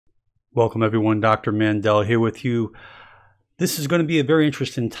Welcome everyone, Dr. Mandell here with you. This is going to be a very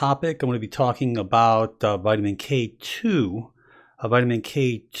interesting topic. I'm going to be talking about vitamin K2. Vitamin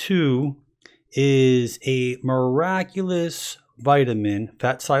K2 is a miraculous vitamin,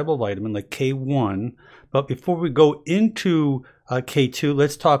 fat-soluble vitamin like K1. But before we go into K2,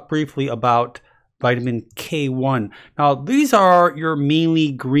 let's talk briefly about vitamin K1. Now, these are your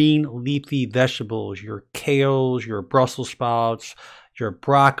mainly green leafy vegetables, your kales, your Brussels sprouts, your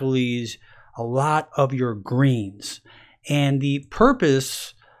broccolis, a lot of your greens. And the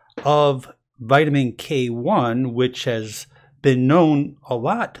purpose of vitamin K1, which has been known a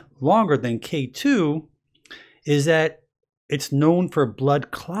lot longer than K2, is that it's known for blood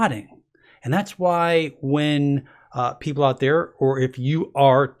clotting. And that's why when people out there, or if you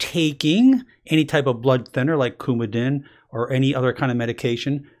are taking any type of blood thinner like Coumadin or any other kind of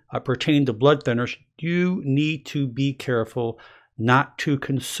medication pertaining to blood thinners, you need to be careful not to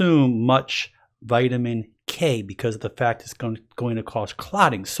consume much vitamin K because of the fact it's going to cause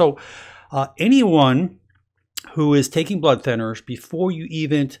clotting. So anyone who is taking blood thinners, before you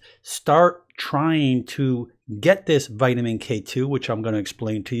even start trying to get this vitamin K2, which I'm going to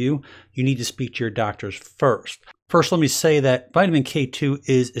explain to you, you need to speak to your doctors first. First, let me say that vitamin K2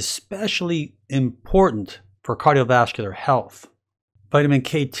 is especially important for cardiovascular health. Vitamin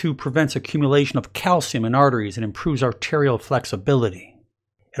K2 prevents accumulation of calcium in arteries and improves arterial flexibility.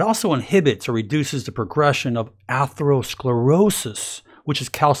 It also inhibits or reduces the progression of atherosclerosis, which is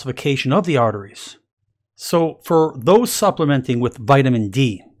calcification of the arteries. So for those supplementing with vitamin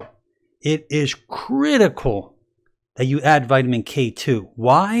D, it is critical that you add vitamin K2.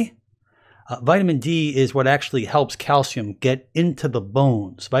 Why? Vitamin D is what actually helps calcium get into the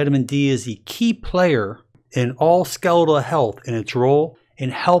bones. Vitamin D is the key player in all skeletal health in its role in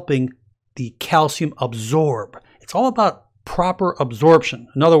helping the calcium absorb. It's all about proper absorption.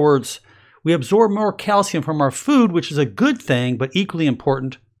 In other words, we absorb more calcium from our food, which is a good thing, but equally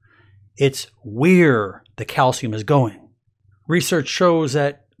important, it's where the calcium is going. Research shows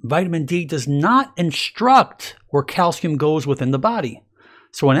that vitamin D does not instruct where calcium goes within the body.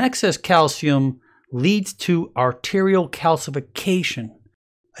 So an excess calcium leads to arterial calcification.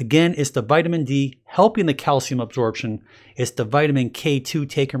 Again, it's the vitamin D helping the calcium absorption. It's the vitamin K2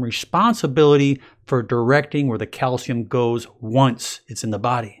 taking responsibility for directing where the calcium goes once it's in the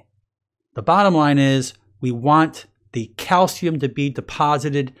body. The bottom line is we want the calcium to be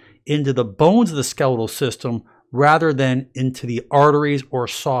deposited into the bones of the skeletal system rather than into the arteries or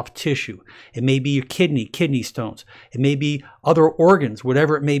soft tissue. It may be your kidney stones. It may be other organs,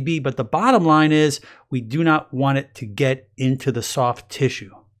 whatever it may be. But the bottom line is we do not want it to get into the soft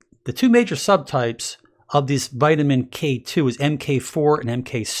tissue. The two major subtypes of this vitamin K2 is MK-4 and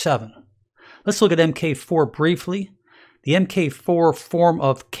MK-7. Let's look at MK-4 briefly. The MK-4 form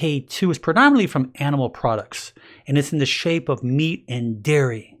of K2 is predominantly from animal products, and it's in the shape of meat and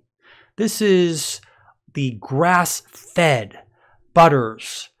dairy. This is the grass-fed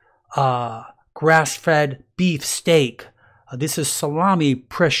butters, grass-fed beef steak. This is salami,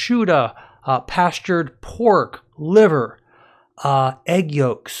 prosciutto, pastured pork, liver, egg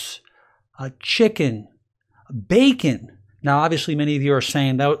yolks, chicken, bacon. Now, obviously, many of you are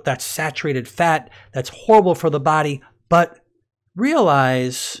saying that that's saturated fat. That's horrible for the body. But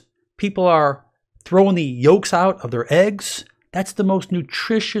realize people are throwing the yolks out of their eggs. That's the most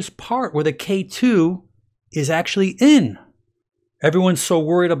nutritious part where the K2 is actually in. Everyone's so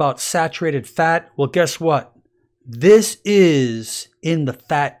worried about saturated fat. Well, guess what? This is in the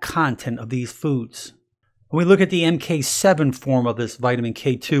fat content of these foods. When we look at the MK-7 form of this vitamin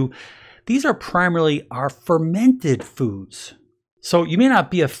K2, these are primarily our fermented foods. So you may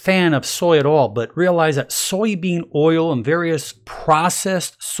not be a fan of soy at all, but realize that soybean oil and various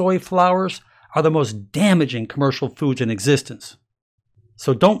processed soy flours are the most damaging commercial foods in existence.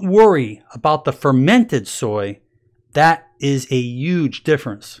 So don't worry about the fermented soy. That is a huge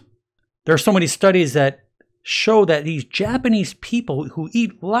difference. There are so many studies that show that these Japanese people who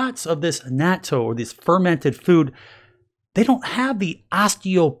eat lots of this natto or this fermented food, they don't have the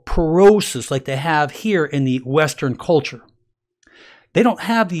osteoporosis like they have here in the Western culture. They don't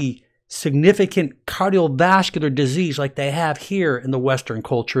have the significant cardiovascular disease like they have here in the Western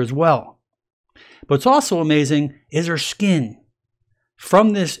culture as well. But what's also amazing is their skin.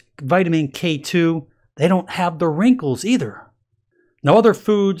 From this vitamin K2, they don't have the wrinkles either. Now, other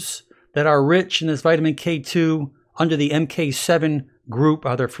foods that are rich in this vitamin K2 under the MK-7 group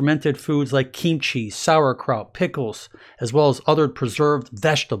are their fermented foods like kimchi, sauerkraut, pickles, as well as other preserved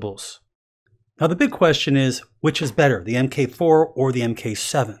vegetables. Now, the big question is, which is better, the MK-4 or the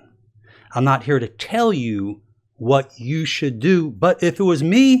MK-7? I'm not here to tell you what you should do, but if it was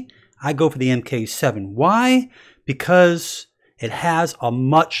me, I go for the MK-7. Why? Because it has a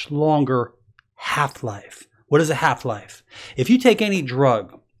much longer half-life. What is a half-life? If you take any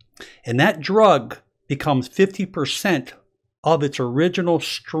drug and that drug becomes 50% of its original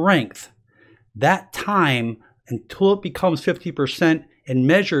strength, that time until it becomes 50% and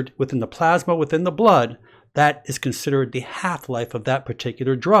measured within the plasma within the blood, that is considered the half-life of that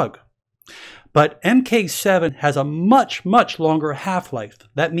particular drug. But MK-7 has a much, much longer half-life.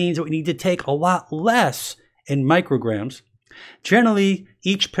 That means that we need to take a lot less in micrograms. Generally,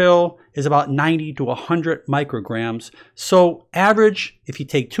 each pill is about 90 to 100 micrograms. So average, if you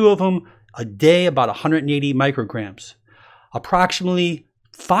take 2 of them, a day about 180 micrograms. Approximately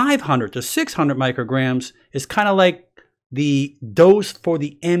 500 to 600 micrograms is kind of like the dose for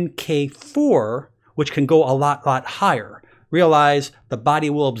the MK-4, which can go a lot higher. Realize the body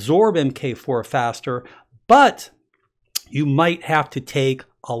will absorb MK-4 faster, but you might have to take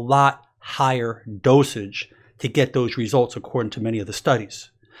a lot higher dosage to get those results according to many of the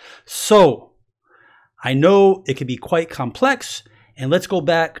studies. So I know it can be quite complex, and let's go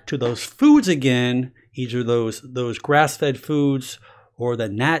back to those foods again, either those grass-fed foods or the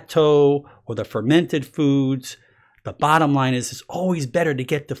natto or the fermented foods. The bottom line is it's always better to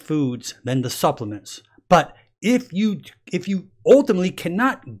get the foods than the supplements. But if you ultimately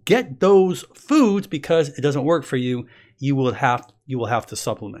cannot get those foods because it doesn't work for you, you will have to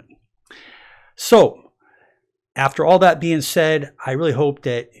supplement. So after all that being said, I really hope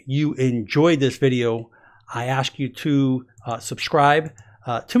that you enjoyed this video. I ask you to subscribe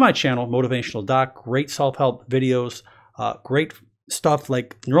to my channel, Motivational Doc. Great self-help videos, great stuff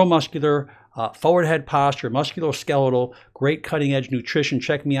like neuromuscular, forward head posture, musculoskeletal, great cutting edge nutrition.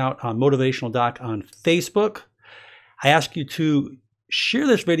 Check me out on Motivational Doc on Facebook. I ask you to share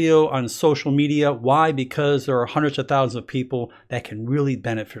this video on social media. Why? Because there are hundreds of thousands of people that can really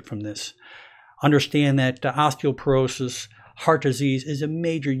benefit from this. Understand that osteoporosis, heart disease is a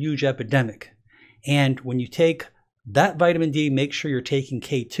major, huge epidemic. And when you take that vitamin D, make sure you're taking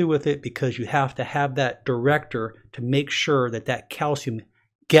K2 with it, because you have to have that director to make sure that that calcium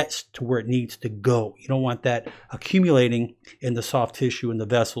gets to where it needs to go. You don't want that accumulating in the soft tissue, in the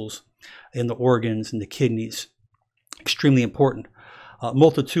vessels, in the organs, in the kidneys. Extremely important. A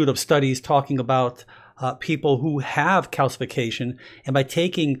multitude of studies talking about people who have calcification, and by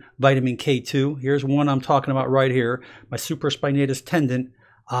taking vitamin K2, here's one I'm talking about right here, my supraspinatus tendon,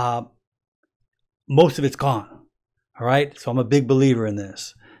 most of it's gone. All right, so I'm a big believer in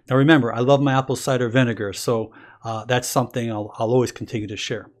this. Now remember, I love my apple cider vinegar, so that's something I'll always continue to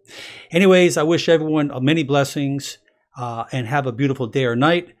share. Anyways, I wish everyone many blessings and have a beautiful day or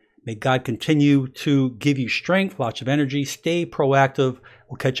night. May God continue to give you strength, lots of energy. Stay proactive.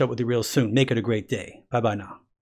 We'll catch up with you real soon. Make it a great day. Bye-bye now.